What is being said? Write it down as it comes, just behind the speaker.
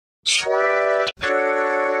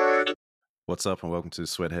What's up, and welcome to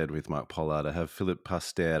Sweathead with Mark Pollard. I have Philip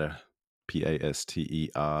Pasteur,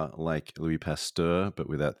 Paster, like Louis Pasteur, but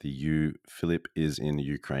without the U. Philip is in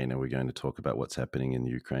Ukraine, and we're going to talk about what's happening in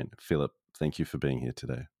Ukraine. Philip, thank you for being here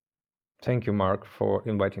today. Thank you, Mark, for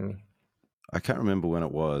inviting me. I can't remember when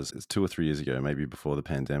it was. It's 2 or 3 years ago, maybe before the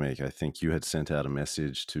pandemic. I think you had sent out a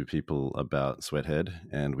message to people about Sweathead,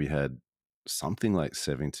 and we had something like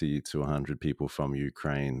 70 to 100 people from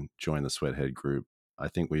Ukraine join the Sweathead group. I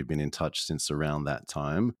think we've been in touch since around that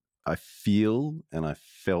time. I feel and I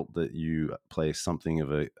felt that you play something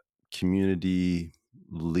of a community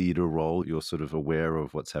leader role. You're sort of aware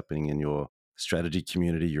of what's happening in your strategy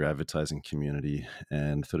community, your advertising community,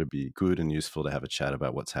 and thought it'd be good and useful to have a chat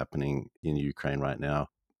about what's happening in Ukraine right now.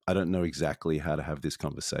 I don't know exactly how to have this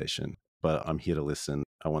conversation, but I'm here to listen.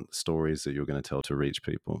 I want the stories that you're going to tell to reach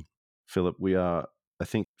people. Philip, we are, I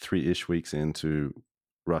think, 3-ish weeks into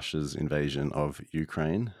Russia's invasion of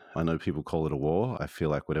Ukraine. I know people call it a war. I feel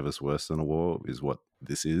like whatever's worse than a war is what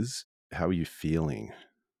this is. How are you feeling?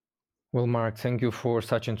 Well, Mark, thank you for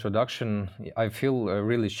such introduction. I feel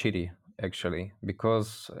really shitty, actually,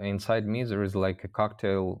 because inside me there is like a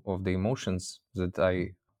cocktail of the emotions that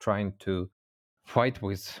I trying to fight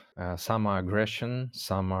with. Some are aggression,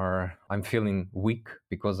 some are I'm feeling weak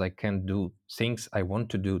because I can't do things I want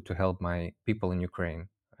to do to help my people in Ukraine,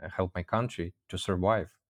 help my country to survive.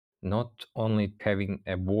 Not only having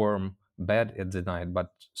a warm bed at the night, but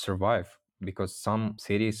survive, because some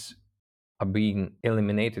cities are being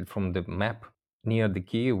eliminated from the map. Near the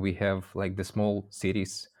Kiev, we have like the small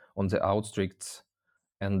cities on the outskirts,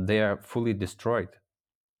 and they are fully destroyed.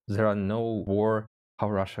 There are no war, how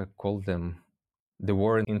Russia calls them, the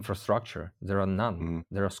war infrastructure. There are none. Mm-hmm.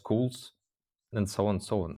 There are schools and so on and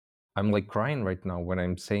so on. I'm like crying right now when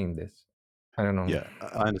I'm saying this. I don't know. Yeah,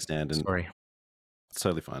 I understand. And Sorry. it's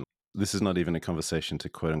totally fine. This is not even a conversation to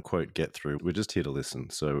quote unquote get through. We're just here to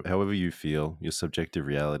listen. So, however you feel, your subjective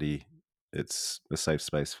reality, it's a safe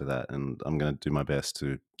space for that. And I'm going to do my best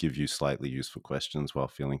to give you slightly useful questions while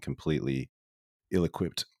feeling completely ill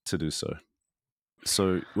equipped to do so.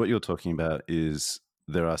 So, what you're talking about is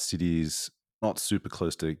there are cities not super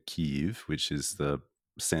close to Kyiv, which is the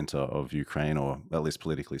center of Ukraine, or at least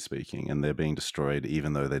politically speaking, and they're being destroyed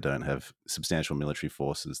even though they don't have substantial military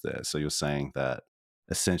forces there. So, you're saying that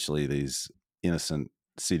essentially these innocent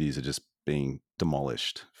cities are just being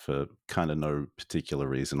demolished for kind of no particular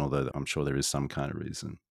reason, although I'm sure there is some kind of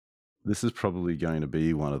reason. This is probably going to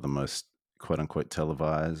be one of the most quote unquote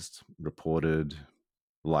televised, reported,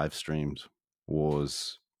 live streamed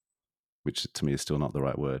wars, which to me is still not the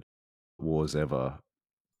right word, wars ever.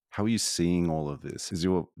 How are you seeing all of this? Is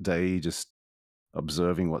your day just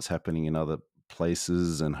observing what's happening in other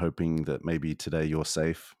places and hoping that maybe today you're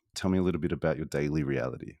safe? Tell me a little bit about your daily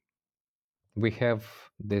reality. We have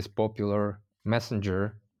this popular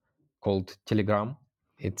messenger called Telegram.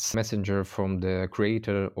 It's messenger from the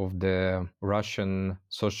creator of the Russian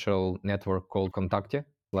social network called Kontakte,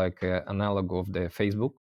 like an analog of the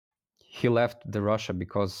Facebook. He left the Russia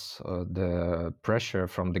because the pressure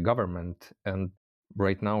from the government, and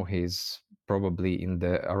right now he's probably in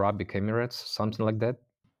the Arabic Emirates, something like that.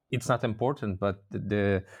 It's not important, but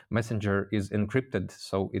the messenger is encrypted,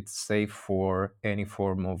 so it's safe for any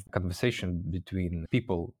form of conversation between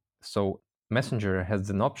people. So messenger has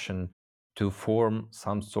an option to form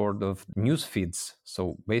some sort of news feeds.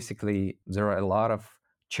 So basically, there are a lot of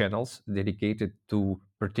channels dedicated to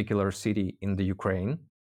particular city in the Ukraine,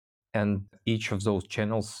 and each of those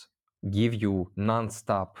channels give you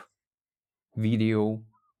non-stop video,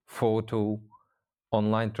 photo,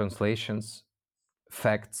 online translations,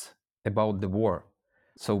 facts about the war.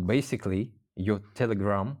 So basically, your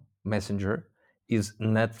Telegram messenger is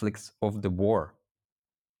Netflix of the war.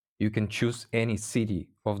 You can choose any city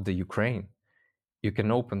of the Ukraine. You can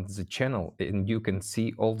open the channel and you can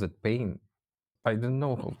see all that pain. I don't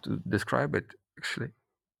know how to describe it, actually.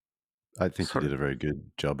 I think you Sorry. did a very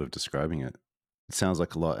good job of describing it. It sounds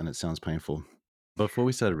like a lot and it sounds painful. Before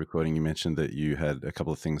we started recording, you mentioned that you had a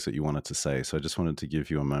couple of things that you wanted to say. So I just wanted to give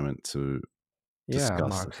you a moment to Yeah, discuss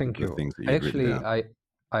Mark, thank the you. things that you'd written Actually, down.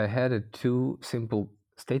 I had two simple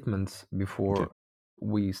statements Okay. before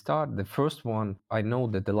we start. The first one, I know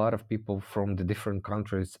that a lot of people from the different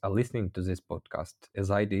countries are listening to this podcast, as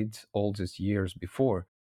I did all these years before.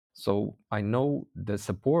 So I know the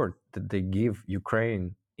support that they give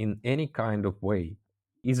Ukraine in any kind of way,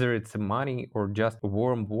 either it's money or just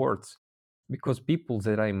warm words, because people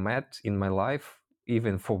that I met in my life,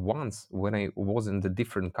 even for once when I was in the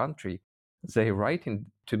different country, they writing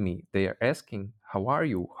to me, they are asking, how are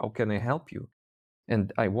you, how can I help you?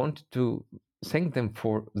 And I wanted to thank them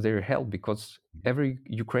for their help, because every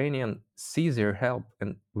Ukrainian sees their help,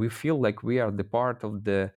 and we feel like we are the part of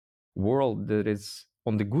the world that is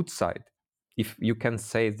on the good side, if you can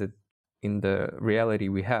say that in the reality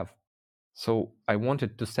we have. So I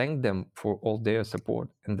wanted to thank them for all their support.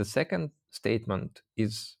 And the second statement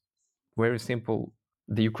is very simple.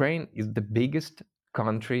 The Ukraine is the biggest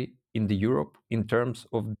country in the Europe in terms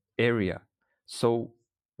of area. So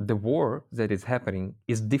the war that is happening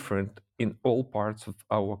is different in all parts of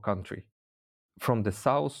our country. From the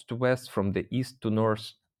south to west, from the east to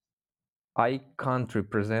north, I can't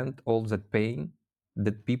represent all that pain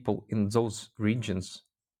that people in those regions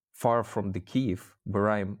far from the Kiev where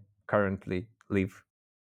I currently live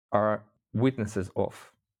are witnesses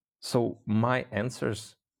of. So my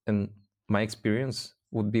answers and my experience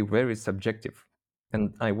would be very subjective.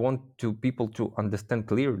 And I want to people to understand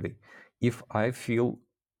clearly, if I feel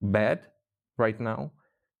bad right now,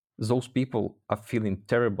 those people are feeling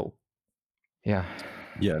terrible. Yeah.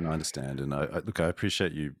 Yeah, and I understand. And look, I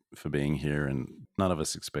appreciate you for being here. And none of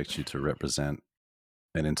us expect you to represent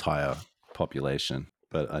an entire population,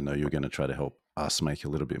 but I know you're going to try to help us make a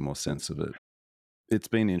little bit more sense of it. It's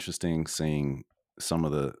been interesting seeing some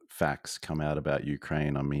of the facts come out about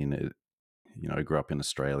Ukraine. I mean, I grew up in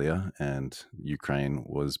Australia, and Ukraine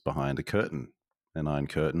was behind a curtain, an iron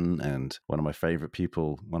curtain. And one of my favorite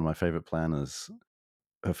people, one of my favorite planners,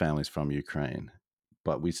 her family's from Ukraine,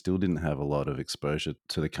 but we still didn't have a lot of exposure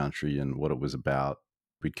to the country and what it was about.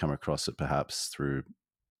 We'd come across it perhaps through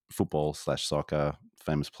football/soccer,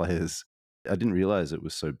 famous players. I didn't realize it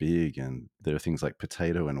was so big, and there are things like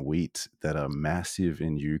potato and wheat that are massive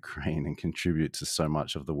in Ukraine and contribute to so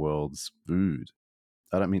much of the world's food.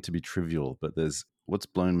 I don't mean to be trivial, but there's what's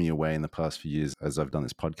blown me away in the past few years as I've done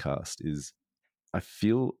this podcast is I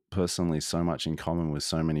feel personally so much in common with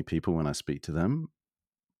so many people when I speak to them,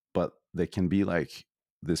 but there can be like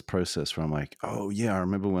this process where I'm like, oh yeah, I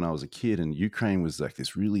remember when I was a kid and Ukraine was like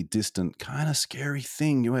this really distant, kind of scary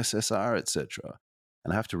thing, USSR, etc.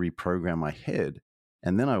 And I have to reprogram my head.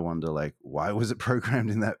 And then I wonder, like, why was it programmed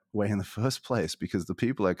in that way in the first place? Because the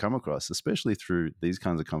people I come across, especially through these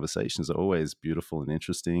kinds of conversations, are always beautiful and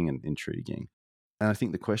interesting and intriguing. And I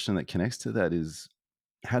think the question that connects to that is,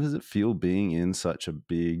 how does it feel being in such a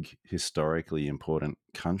big, historically important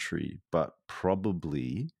country, but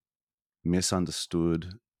probably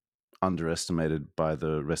misunderstood, underestimated by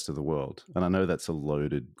the rest of the world? And I know that's a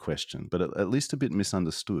loaded question, but at least a bit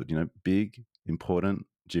misunderstood, big, important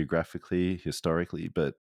geographically, historically,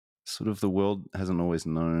 but sort of the world hasn't always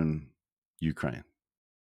known Ukraine.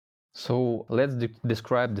 So let's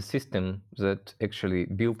describe the system that actually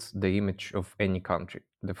builds the image of any country.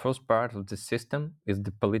 The first part of the system is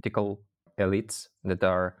the political elites that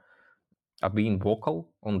are being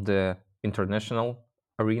vocal on the international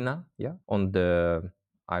arena, yeah, on the,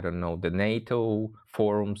 I don't know, the NATO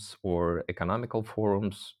forums or economical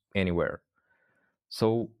forums anywhere.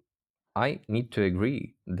 So I need to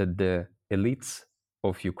agree that the elites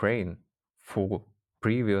of Ukraine for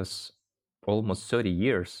previous almost 30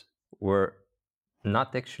 years were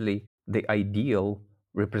not actually the ideal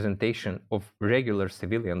representation of regular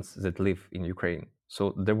civilians that live in Ukraine.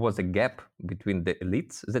 So there was a gap between the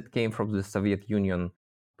elites that came from the Soviet Union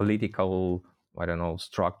political, I don't know,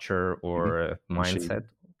 structure Mm-hmm. or Machine. mindset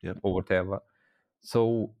Yep. or whatever.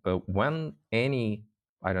 So when any,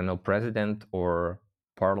 I don't know, president or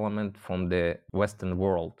parliament from the Western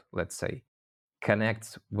world, let's say,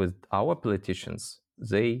 connects with our politicians,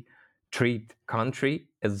 they treat country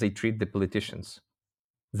as they treat the politicians.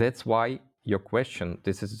 That's why your question,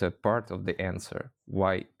 this is a part of the answer,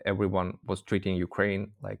 why everyone was treating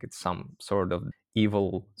Ukraine like it's some sort of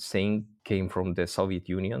evil thing came from the Soviet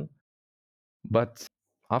Union. But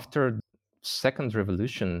after second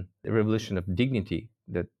revolution, the revolution of dignity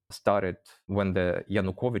that started when the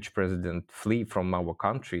Yanukovych president flee from our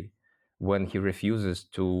country, when he refuses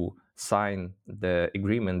to sign the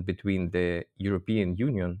agreement between the European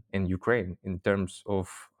Union and Ukraine in terms of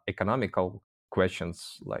economical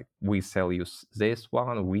questions, like we sell you this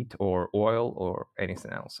one, wheat or oil or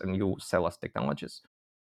anything else, and you sell us technologies.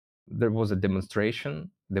 There was a demonstration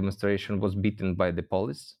was beaten by the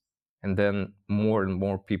police, and then more and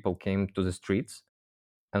more people came to the streets,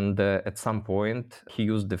 and at some point he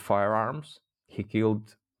used the firearms. He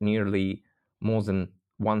killed nearly more than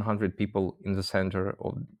 100 people in the center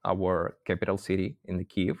of our capital city in the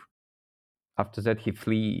Kiev. After that he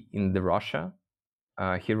flee in the Russia.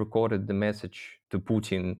 He recorded the message to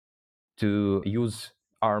Putin to use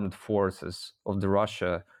armed forces of the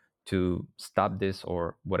Russia to stop this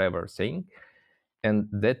or whatever thing. And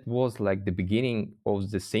that was like the beginning of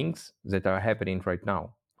the things that are happening right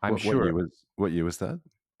now. I'm What year sure was that?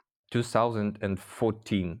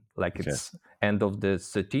 2014, like Okay. it's end of the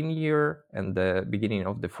 13 year and the beginning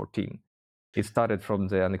of the 14. It started from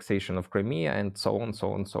the annexation of Crimea and so on,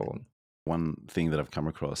 so on, so on. One thing that I've come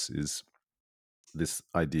across is this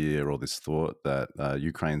idea or this thought that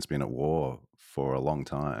Ukraine's been at war for a long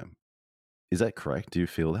time. Is that correct? Do you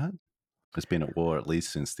feel that? It's been at war at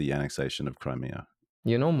least since the annexation of Crimea.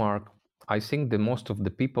 You know, Mark, I think that most of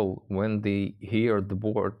the people, when they hear the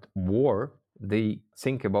word war, they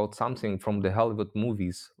think about something from the Hollywood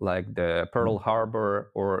movies, like the Pearl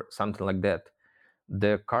Harbor or something like that.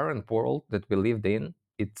 The current world that we lived in,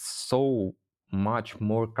 it's so much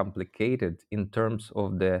more complicated in terms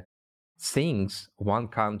of the things one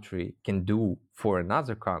country can do for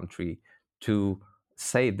another country to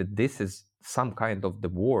say that this is some kind of the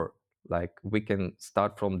war. Like we can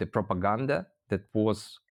start from the propaganda that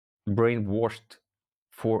was brainwashed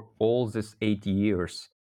for all these 80 years.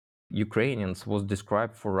 Ukrainians was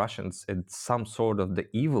described for Russians as some sort of the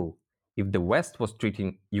evil. If the West was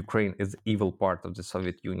treating Ukraine as evil part of the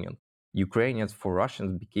Soviet Union, Ukrainians for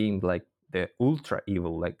Russians became like the ultra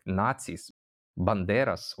evil, like Nazis,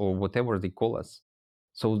 Banderas, or whatever they call us.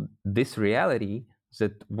 So this reality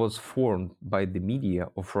that was formed by the media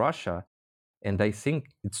of Russia, and I think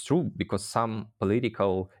it's true because some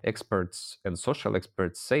political experts and social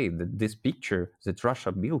experts say that this picture that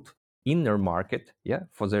Russia built inner market, yeah,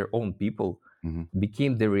 for their own people, Hmm.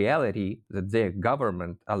 became the reality that their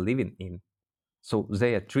government are living in. So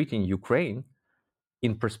they are treating Ukraine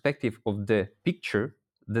in perspective of the picture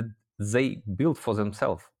that they built for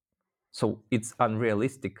themselves. So it's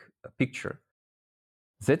unrealistic picture.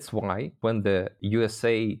 That's why when the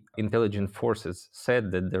USA intelligence forces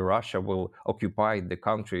said that the Russia will occupy the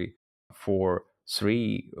country for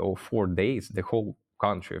 3 or 4 days, the whole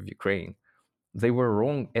country of Ukraine, they were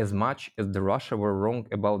wrong as much as the Russia were wrong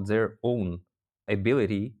about their own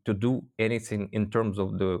ability to do anything in terms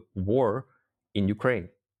of the war in Ukraine.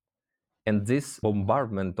 And this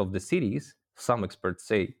bombardment of the cities, some experts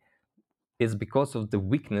say, is because of the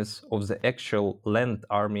weakness of the actual land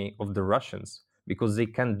army of the Russians, because they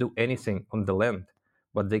can't do anything on the land,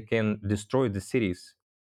 but they can destroy the cities.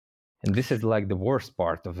 And this is like the worst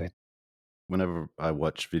part of it. Whenever I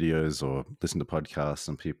watch videos or listen to podcasts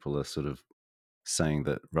and people are sort of saying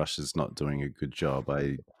that Russia's not doing a good job,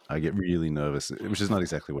 I get really nervous, which is not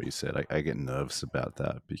exactly what you said. I get nervous about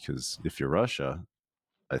that because if you're Russia,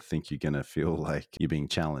 I think you're going to feel like you're being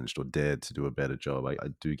challenged or dared to do a better job. I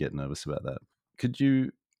do get nervous about that. Could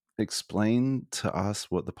you explain to us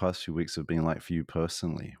what the past few weeks have been like for you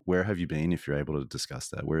personally? Where have you been, if you're able to discuss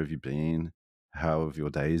that? Where have you been? How have your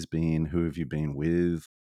days been? Who have you been with?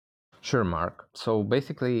 Sure, Mark. So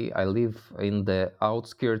basically, I live in the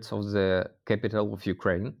outskirts of the capital of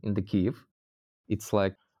Ukraine, in the Kiev. It's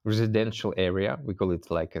like residential area. We call it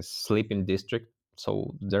like a sleeping district.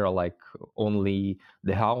 So there are like only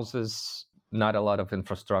the houses, not a lot of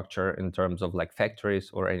infrastructure in terms of like factories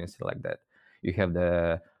or anything like that. You have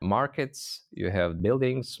the markets, you have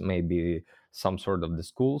buildings, maybe some sort of the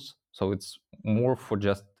schools. So it's more for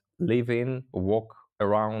just live in, walk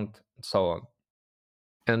around, and so on.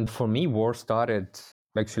 And for me, war started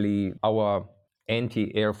actually our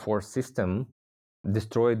anti-air force system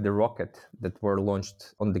destroyed the rocket that were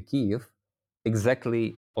launched on the Kiev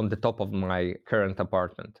exactly on the top of my current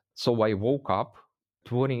apartment. So I woke up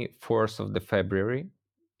 24th of the February.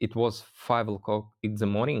 It was 5 o'clock in the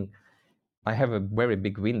morning. I have a very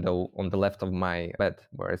big window on the left of my bed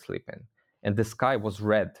where I sleep in, and the sky was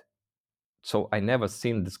red. So I never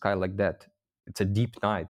seen the sky like that. It's a deep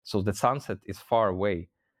night. So the sunset is far away.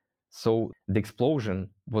 So the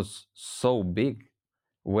explosion was so big.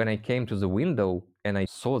 When I came to the window and I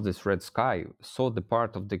saw this red sky, saw the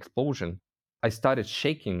part of the explosion, I started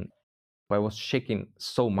shaking. I was shaking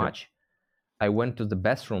so Yep. much. I went to the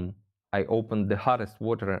bathroom. I opened the hottest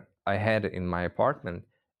water I had in my apartment,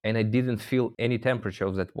 and I didn't feel any temperature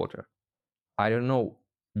of that water. I don't know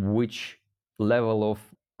which level of,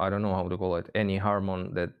 I don't know how to call it, any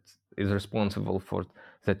hormone that is responsible for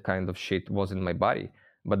that kind of shit was in my body,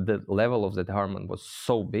 but the level of that hormone was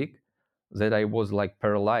so big that I was like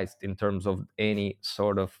paralyzed in terms of any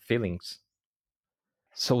sort of feelings.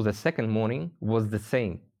 So the second morning was the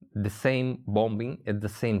same bombing at the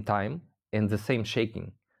same time and the same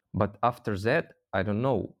shaking. But after that, I don't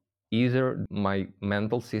know, either my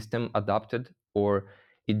mental system adapted or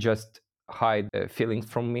it just hide feelings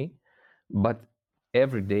from me. But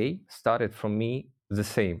every day started from me the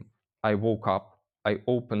same. I woke up, I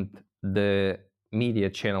opened the media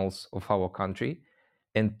channels of our country,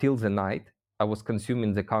 and till the night, I was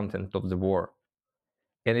consuming the content of the war.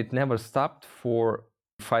 And it never stopped for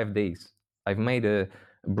 5 days. I've made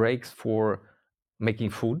breaks for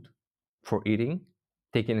making food, for eating,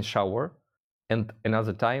 taking a shower, and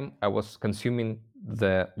another time I was consuming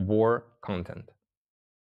the war content.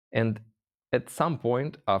 And at some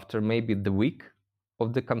point, after maybe the week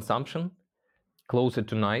of the consumption, closer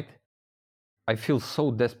to night, I feel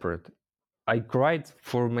so desperate. I cried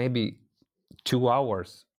for maybe 2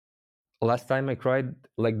 hours. Last time I cried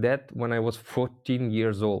like that when I was 14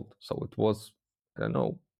 years old. So it was, I don't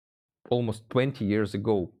know, almost 20 years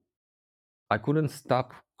ago. I couldn't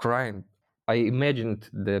stop crying. I imagined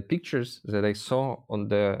the pictures that I saw on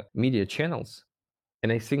the media channels,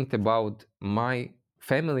 and I think about my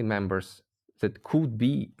family members that could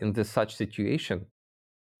be in such situation.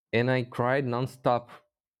 And I cried nonstop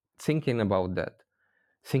thinking about that,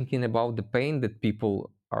 thinking about the pain that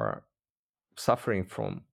people are suffering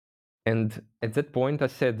from. And at that point, I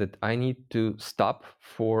said that I need to stop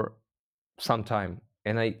for some time.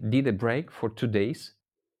 And I did a break for 2 days.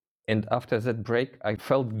 And after that break, I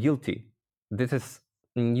felt guilty. This is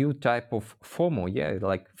a new type of FOMO, yeah,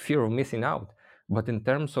 like fear of missing out. But in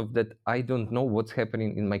terms of that, I don't know what's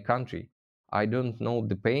happening in my country. I don't know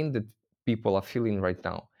the pain that people are feeling right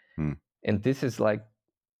now. Hmm. And this is like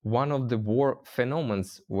one of the war phenomena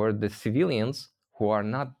where the civilians who are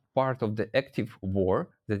not part of the active war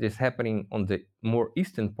that is happening on the more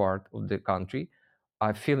eastern part of the country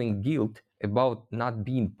are feeling guilt about not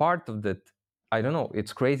being part of that. I don't know,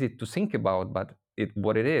 it's crazy to think about, but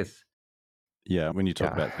what it is. Yeah, when you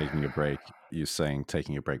talk Yeah. about taking a break, you're saying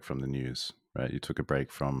taking a break from the news, right? You took a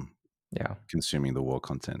break from Yeah. consuming the war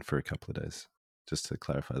content for a couple of days, just to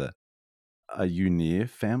clarify that. Are you near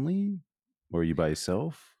family or are you by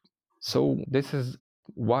yourself? So this is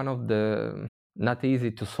one of the not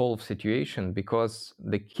easy to solve situation because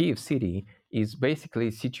the Kiev city is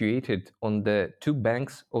basically situated on the two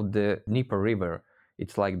banks of the Dnieper River.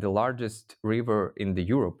 It's like the largest river in the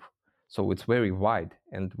Europe, so it's very wide,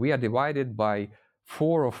 and we are divided by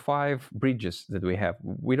 4 or 5 bridges that we have.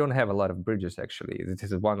 We don't have a lot of bridges actually. This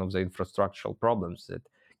is one of the infrastructural problems that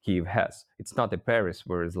Kiev has. It's not a Paris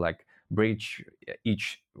where it's like bridge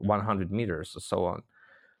each 100 meters or so on.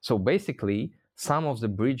 So basically, some of the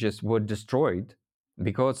bridges were destroyed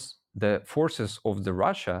because the forces of the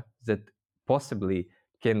Russia that possibly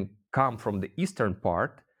can come from the eastern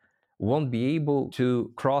part won't be able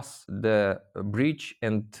to cross the bridge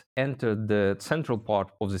and enter the central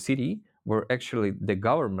part of the city where actually the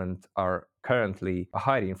government are currently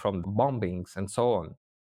hiding from bombings and so on.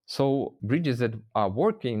 So bridges that are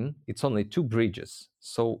working, it's only 2 bridges.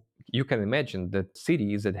 So you can imagine that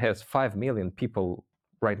cities that has 5 million people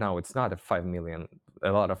right now, it's not a 5 million.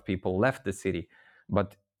 A lot of people left the city.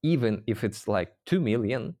 But even if it's like 2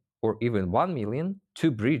 million or even 1 million,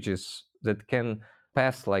 2 bridges that can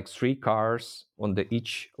pass like 3 cars on the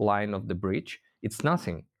each line of the bridge, it's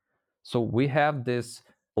nothing. So we have this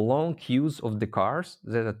long queues of the cars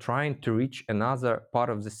that are trying to reach another part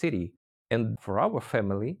of the city. And for our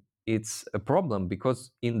family, it's a problem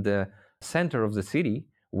because in the center of the city,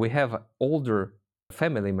 we have older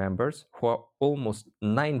family members who are almost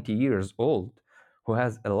 90 years old, who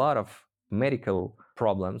has a lot of medical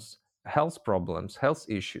problems, health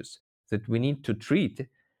issues that we need to treat,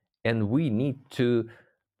 and we need to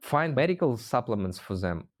find medical supplements for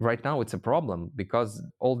them. Right now, it's a problem because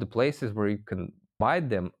all the places where you can buy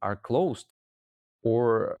them are closed,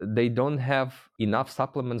 or they don't have enough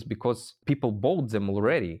supplements because people bought them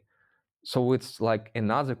already. So it's like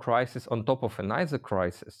another crisis on top of another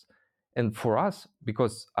crisis. And for us,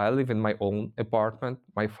 because I live in my own apartment,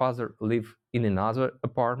 my father live in another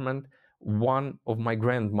apartment, one of my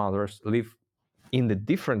grandmothers live in a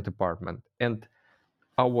different apartment, and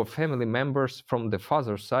our family members from the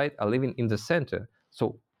father side are living in the center.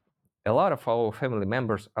 So a lot of our family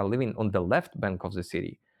members are living on the left bank of the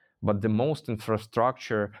city, but the most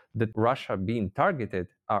infrastructure that Russia being targeted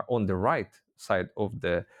are on the right side of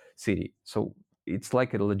the city. So it's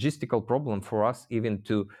like a logistical problem for us even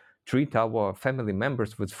to treat our family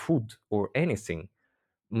members with food or anything.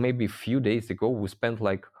 Maybe a few days ago we spent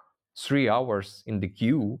like 3 hours in the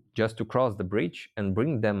queue just to cross the bridge and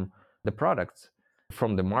bring them the products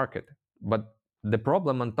from the market. But the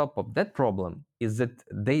problem on top of that problem is that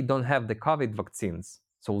they don't have the COVID vaccines.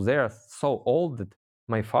 So they are so old that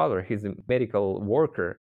my father, he's a medical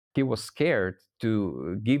worker, he was scared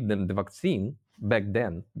to give them the vaccine back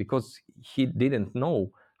then because he didn't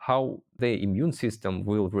know how the immune system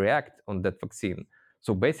will react on that vaccine.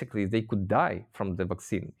 So basically, they could die from the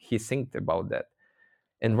vaccine. He think about that.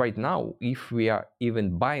 And right now, if we are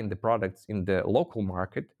even buying the products in the local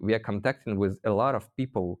market, we are contacting with a lot of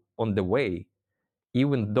people on the way.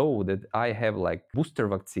 even though that I have like booster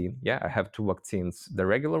vaccine. Yeah, I have two vaccines, the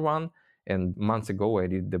regular one, and months ago I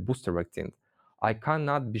did the booster vaccine. I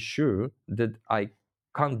cannot be sure that I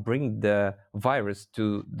can't bring the virus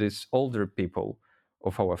to these older people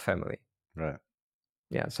of our family. Right.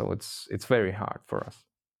 Yeah, so it's very hard for us.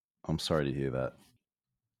 I'm sorry to hear that.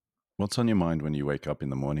 What's on your mind when you wake up in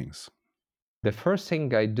the mornings? The first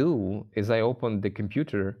thing I do is I open the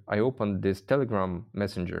computer, I open this Telegram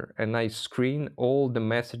messenger, and I screen all the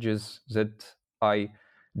messages that I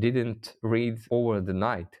didn't read over the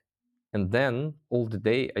night. And then all the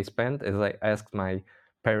day I spent as I asked my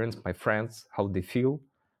parents, my friends, how they feel,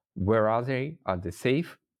 where are they? Are they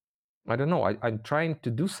safe? I don't know. I'm trying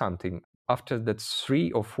to do something. After that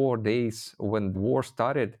 3 or 4 days when the war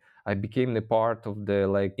started, I became a part of the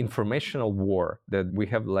like informational war that we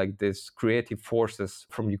have like this creative forces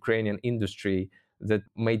from Ukrainian industry that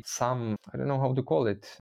made some, I don't know how to call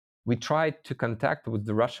it. We tried to contact with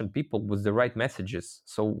the Russian people with the right messages.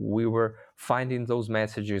 So we were finding those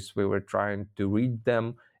messages, we were trying to read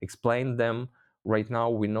them, explain them. Right now,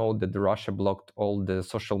 we know that Russia blocked all the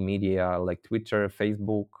social media like Twitter,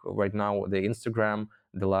 Facebook, right now, the Instagram,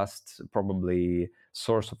 the last probably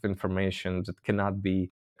source of information that cannot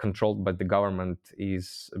be controlled by the government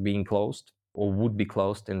is being closed or would be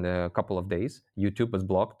closed in a couple of days. YouTube is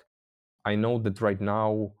blocked. I know that right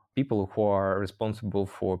now, people who are responsible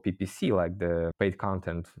for PPC, like the paid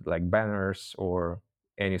content, like banners or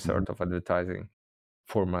any Mhm. sort of advertising,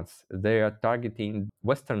 formats. They are targeting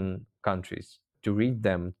Western countries to read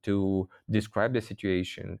them, to describe the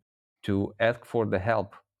situation, to ask for the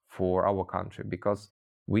help for our country, because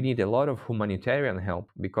we need a lot of humanitarian help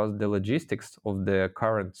because the logistics of the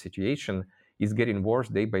current situation is getting worse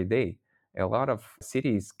day by day. A lot of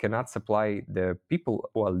cities cannot supply the people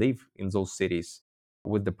who live in those cities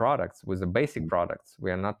with the products, with the basic products. We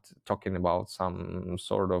are not talking about some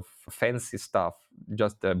sort of fancy stuff,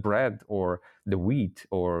 just the bread or the wheat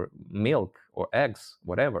or milk or eggs,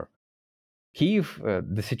 whatever. Kiev,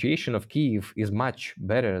 the situation of Kiev is much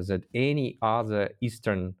better than any other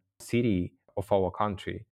eastern city of our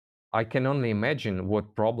country. I can only imagine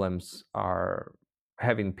what problems are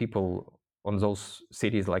having people on those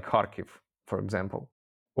cities like Kharkiv, for example,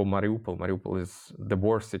 or Mariupol. Mariupol is the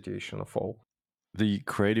worst situation of all. The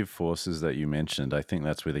creative forces that you mentioned, I think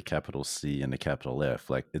that's with a capital C and a capital F.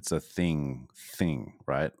 Like it's a thing,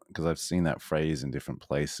 right? Because I've seen that phrase in different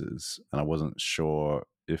places and I wasn't sure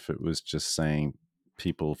if it was just saying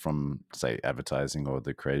people from, say, advertising or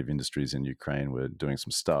the creative industries in Ukraine were doing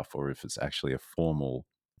some stuff or if it's actually a formal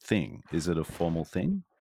thing. Is it a formal thing?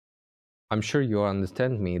 I'm sure you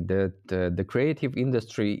understand me that the creative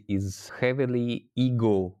industry is heavily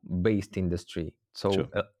ego-based industry. So Sure.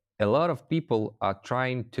 a lot of people are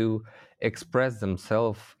trying to express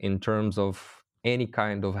themselves in terms of any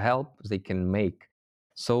kind of help they can make.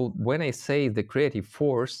 So when I say the creative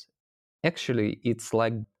force, actually it's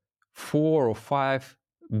like 4 or 5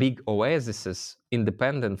 big oases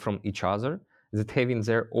independent from each other that having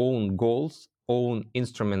their own goals, own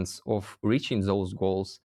instruments of reaching those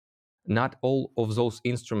goals. Not all of those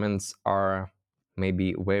instruments are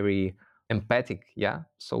maybe very empathic. Yeah,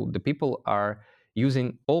 so the people are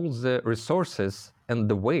using all the resources and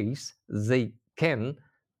the ways they can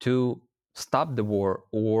to stop the war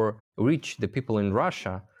or reach the people in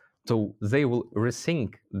Russia, so they will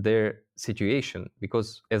rethink their situation.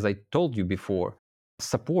 Because as I told you before,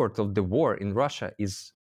 support of the war in Russia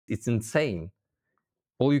is, it's insane.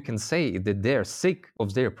 All you can say is that they're sick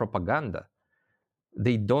of their propaganda.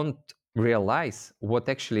 They don't realize what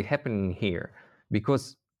actually happening here,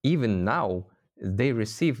 because even now they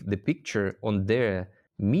receive the picture on their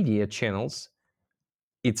media channels.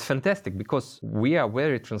 It's fantastic because we are a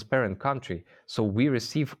very transparent country, so we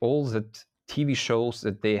receive all that TV shows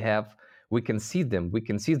that they have. We can see them, we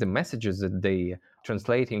can see the messages that they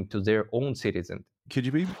translating to their own citizens. Could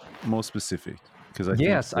you be more specific? Because I think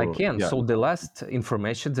Yes, I can. yeah. So the last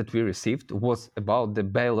information that we received was about the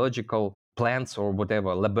biological plants or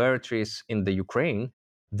whatever laboratories in the Ukraine.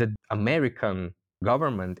 The American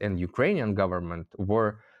government and Ukrainian government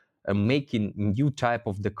were making new type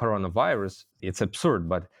of the coronavirus. It's absurd,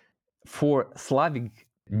 but for Slavic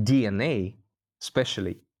DNA,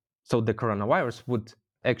 especially, so the coronavirus would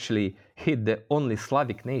actually hit the only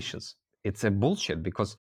Slavic nations. It's a bullshit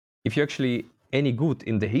because if you actually any good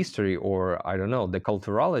in the history or I don't know the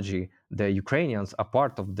culturology, the Ukrainians are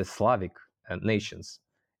part of the Slavic nations,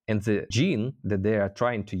 and the gene that they are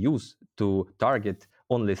trying to use to target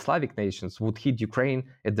only Slavic nations would hit Ukraine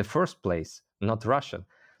at the first place, not Russia.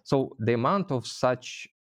 So the amount of such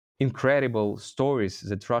incredible stories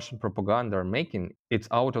that Russian propaganda are making, it's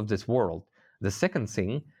out of this world. The second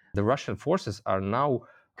thing, the Russian forces are now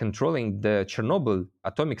controlling the Chernobyl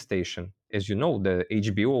atomic station. As you know, the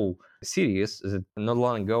HBO series that not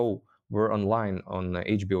long ago were online on the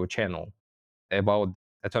HBO channel about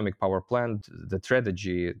atomic power plant, the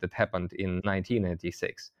tragedy that happened in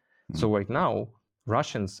 1996. Mm. So right now,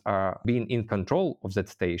 Russians are being in control of that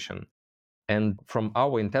station. And from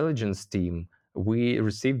our intelligence team, we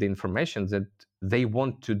received the information that they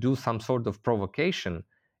want to do some sort of provocation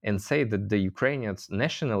and say that the Ukrainians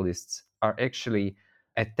nationalists are actually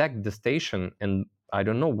attacked the station, and I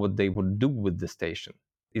don't know what they would do with the station.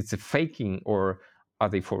 It's a faking, or are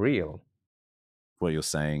they for real? What you're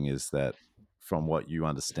saying is that, from what you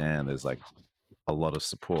understand, there's like a lot of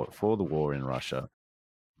support for the war in Russia,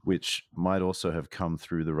 which might also have come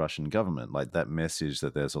through the Russian government, like that message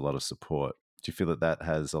that there's a lot of support. Do you feel that that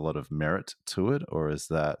has a lot of merit to it, or is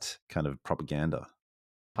that kind of propaganda?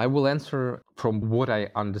 I will answer from what I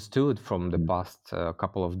understood from the Mm. past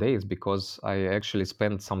couple of days, because I actually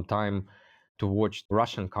spent some time to watch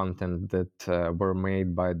Russian content that were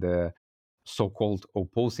made by the so-called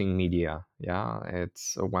opposing media. Yeah,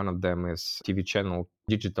 it's one of them is TV channel,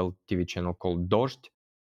 digital TV channel called Dozhd.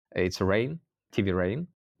 It's Rain, TV Rain,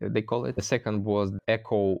 they call it. The second was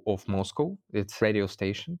Echo of Moscow. It's radio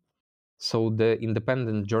station. So the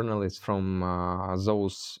independent journalists from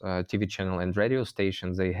those TV channel and radio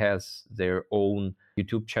stations, they has their own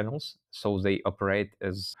YouTube channels. So they operate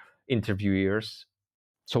as interviewers.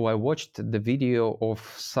 So I watched the video of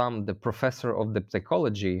the professor of the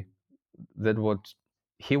psychology, that what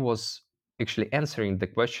he was actually answering the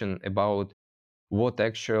question about what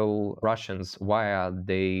actual Russians, why are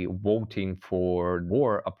they voting for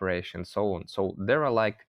war operation, so on. So there are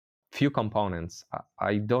like few components.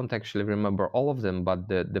 I don't actually remember all of them, but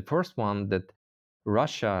the first one, that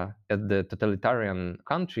Russia as the totalitarian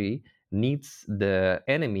country needs the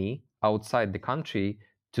enemy outside the country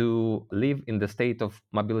to live in the state of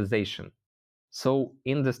mobilization. So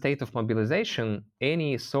in the state of mobilization,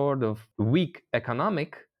 any sort of weak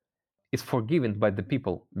economic is forgiven by the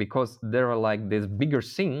people, because there are like this bigger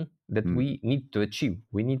thing that Mm. we need to achieve.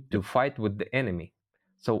 We need to Yep. fight with the enemy.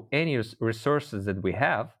 So any resources that we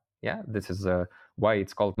have, yeah, this is why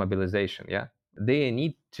it's called mobilization. Yeah, they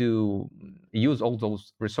need to use all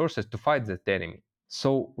those resources to fight that enemy.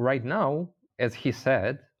 So right now, as he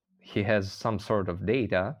said, he has some sort of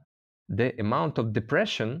data. The amount of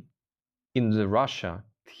depression in the Russia,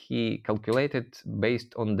 he calculated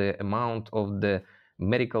based on the amount of the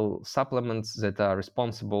medical supplements that are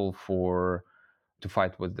responsible for to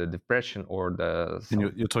fight with the depression or the And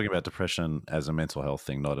some. you're talking about depression as a mental health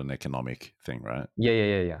thing, not an economic thing, right? Yeah.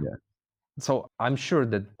 Yeah. So I'm sure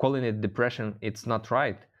that calling it depression, it's not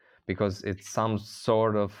right, because it's some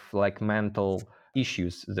sort of like mental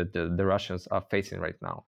issues that the Russians are facing right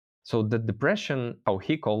now. So the depression, how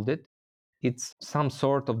he called it, it's some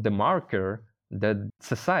sort of the marker that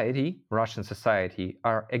society, Russian society,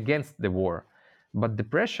 are against the war. But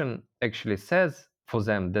depression actually says for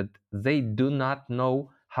them that they do not know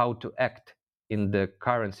how to act in the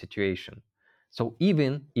current situation. So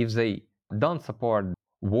even if they don't support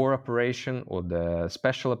war operation or the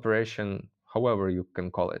special operation, however you can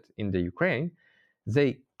call it, in the Ukraine,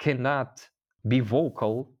 they cannot be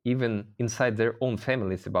vocal even inside their own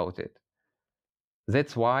families about it.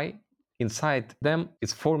 That's why inside them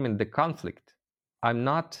is forming the conflict. I'm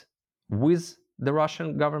not with the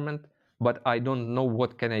Russian government, but I don't know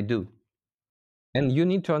what can I do. And you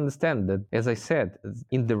need to understand that, as I said,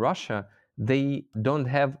 in the Russia, they don't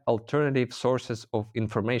have alternative sources of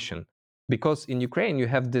information. Because in Ukraine, you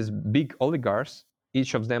have these big oligarchs,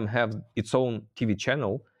 each of them have its own TV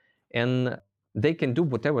channel, and they can do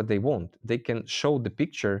whatever they want. They can show the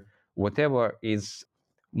picture, whatever is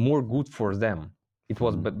more good for them. It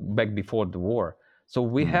was Mm. back before the war. So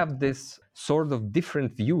we Mm. have this sort of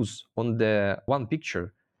different views on the one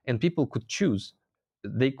picture, and people could choose.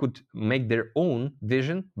 They could make their own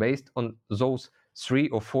vision based on those 3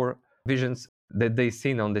 or 4 visions that they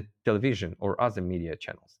seen on the television or other media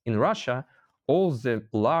channels. In Russia, all the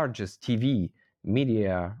largest TV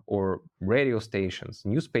media or radio stations,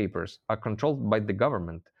 newspapers are controlled by the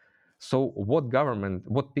government. So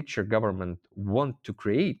what picture government want to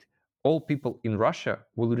create, all people in Russia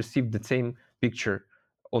will receive the same picture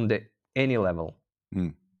on the any level.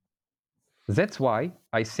 Mm. That's why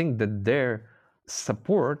I think that their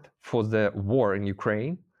support for the war in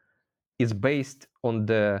Ukraine is based on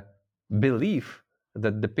the belief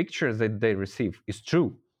that the picture that they receive is true.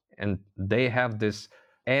 And they have this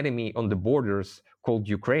enemy on the borders called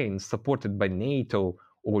Ukraine, supported by NATO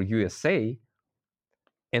or USA.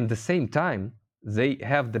 And at the same time, they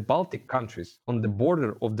have the Baltic countries on the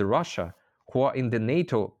border of the Russia, who are in the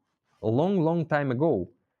NATO a long, long time ago,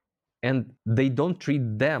 and they don't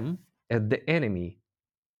treat them as the enemy,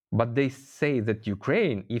 but they say that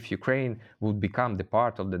Ukraine, if Ukraine would become the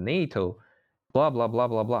part of the NATO, blah, blah, blah,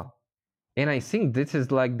 blah, blah. And I think this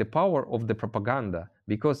is like the power of the propaganda,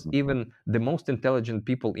 because even the most intelligent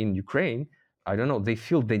people in Ukraine, I don't know, they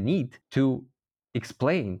feel the need to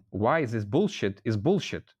explain why this bullshit is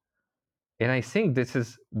bullshit. And I think this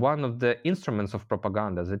is one of the instruments of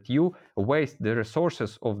propaganda, that you waste the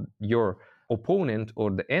resources of your opponent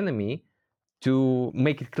or the enemy to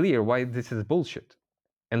make it clear why this is bullshit.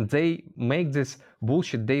 And they make this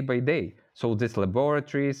bullshit day by day. So these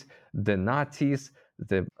laboratories, the Nazis,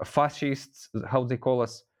 the fascists, how they call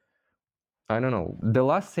us, I don't know. The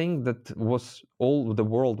last thing that was all the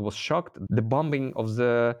world was shocked, the bombing of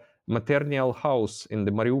the maternal house in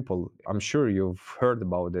the Mariupol. I'm sure you've heard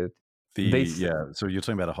about it. So you're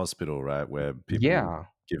talking about a hospital, right, where people Yeah,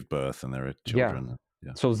 give birth and there are yeah. children.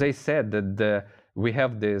 Yeah. So they said that we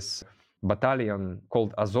have this battalion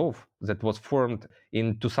called Azov that was formed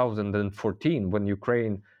in 2014 when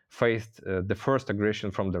Ukraine faced the first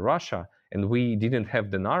aggression from the Russia, and we didn't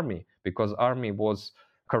have an army because army was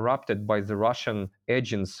corrupted by the Russian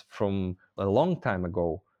agents from a long time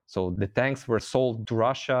ago. So the tanks were sold to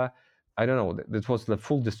Russia. I don't know. That was the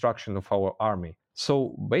full destruction of our army.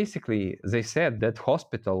 So basically, they said that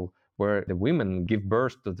hospital where the women give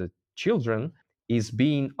birth to the children is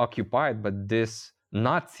being occupied by this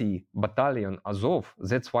Nazi battalion Azov.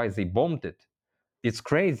 That's why they bombed it. It's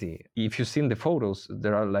crazy. If you've seen the photos,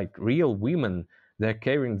 there are like real women. They're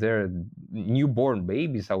carrying their newborn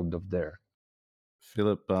babies out of there.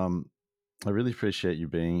 Philip, I really appreciate you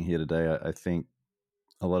being here today. I think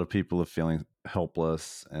a lot of people are feeling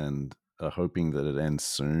helpless and are hoping that it ends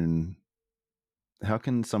soon. How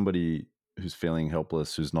can somebody who's feeling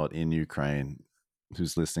helpless, who's not in Ukraine,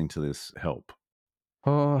 who's listening to this, help?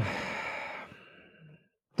 Oh,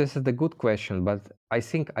 this is a good question, but I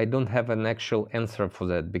think I don't have an actual answer for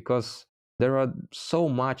that, because there are so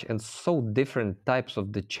much and so different types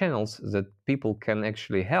of the channels that people can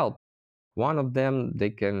actually help. One of them,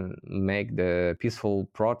 they can make the peaceful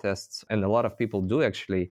protests, and a lot of people do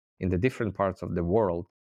actually in the different parts of the world.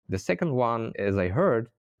 The second one, as I heard,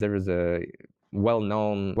 there is a well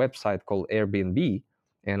known website called Airbnb,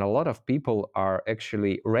 and a lot of people are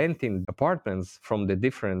actually renting apartments from the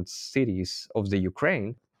different cities of the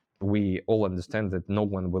Ukraine. We all understand that no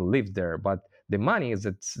one will live there, but the money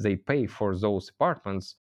that they pay for those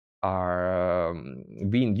apartments are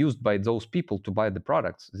being used by those people to buy the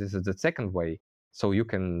products. This is the second way. So you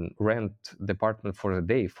can rent the apartment for a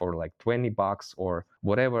day for like $20 or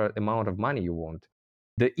whatever amount of money you want.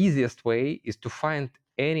 The easiest way is to find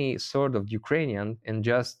any sort of Ukrainian and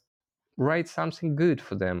just write something good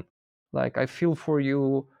for them. Like, I feel for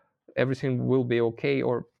you, everything will be okay,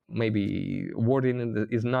 or maybe wording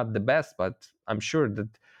is not the best, but I'm sure that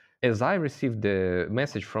as I received the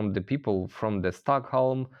message from the people from the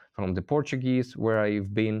Stockholm, from the Portuguese, where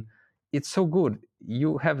I've been, it's so good.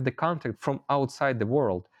 You have the contact from outside the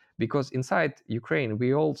world, because inside Ukraine,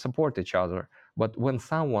 we all support each other. But when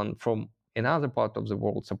someone from another part of the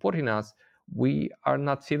world supporting us, we are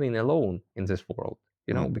not feeling alone in this world,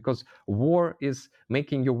 because war is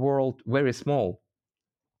making your world very small.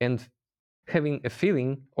 And having a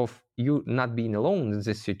feeling of you not being alone in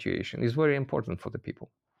this situation is very important for the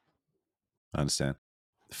people. I understand.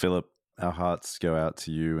 Philip, our hearts go out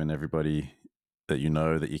to you and everybody that you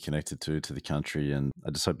know, that you're connected to the country. And I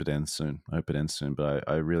just hope it ends soon. I hope it ends soon. But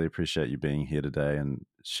I really appreciate you being here today and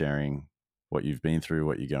sharing what you've been through,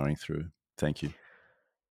 what you're going through. Thank you.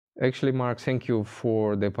 Actually, Mark, thank you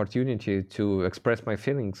for the opportunity to express my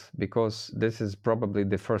feelings, because this is probably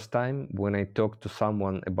the first time when I talk to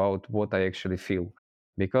someone about what I actually feel.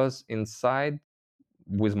 Because inside,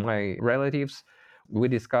 with my relatives, we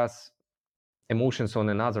discuss emotions on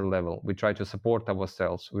another level. We try to support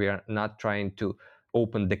ourselves. We are not trying to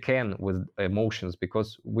open the can with emotions,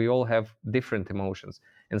 because we all have different emotions.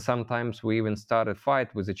 And sometimes we even start a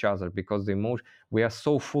fight with each other because we are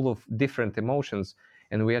so full of different emotions,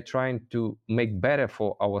 and we are trying to make better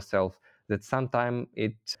for ourselves, that sometimes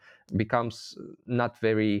it becomes not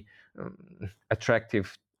very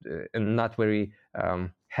attractive and not very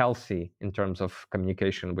healthy in terms of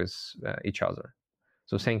communication with each other.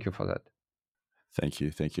 So thank you for that. Thank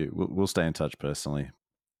you. Thank you. We'll stay in touch personally.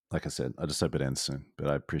 Like I said, I just hope it ends soon. But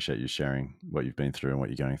I appreciate you sharing what you've been through and what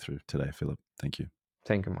you're going through today, Philip. Thank you.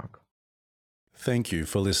 Thank you, Mark. Thank you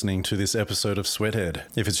for listening to this episode of Sweathead.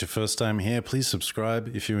 If it's your first time here, please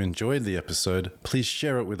subscribe. If you enjoyed the episode, please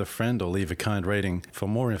share it with a friend or leave a kind rating. For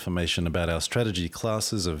more information about our strategy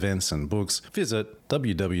classes, events, and books, visit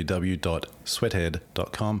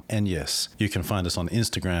www.sweathead.com. And yes, you can find us on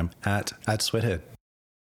Instagram at Sweathead.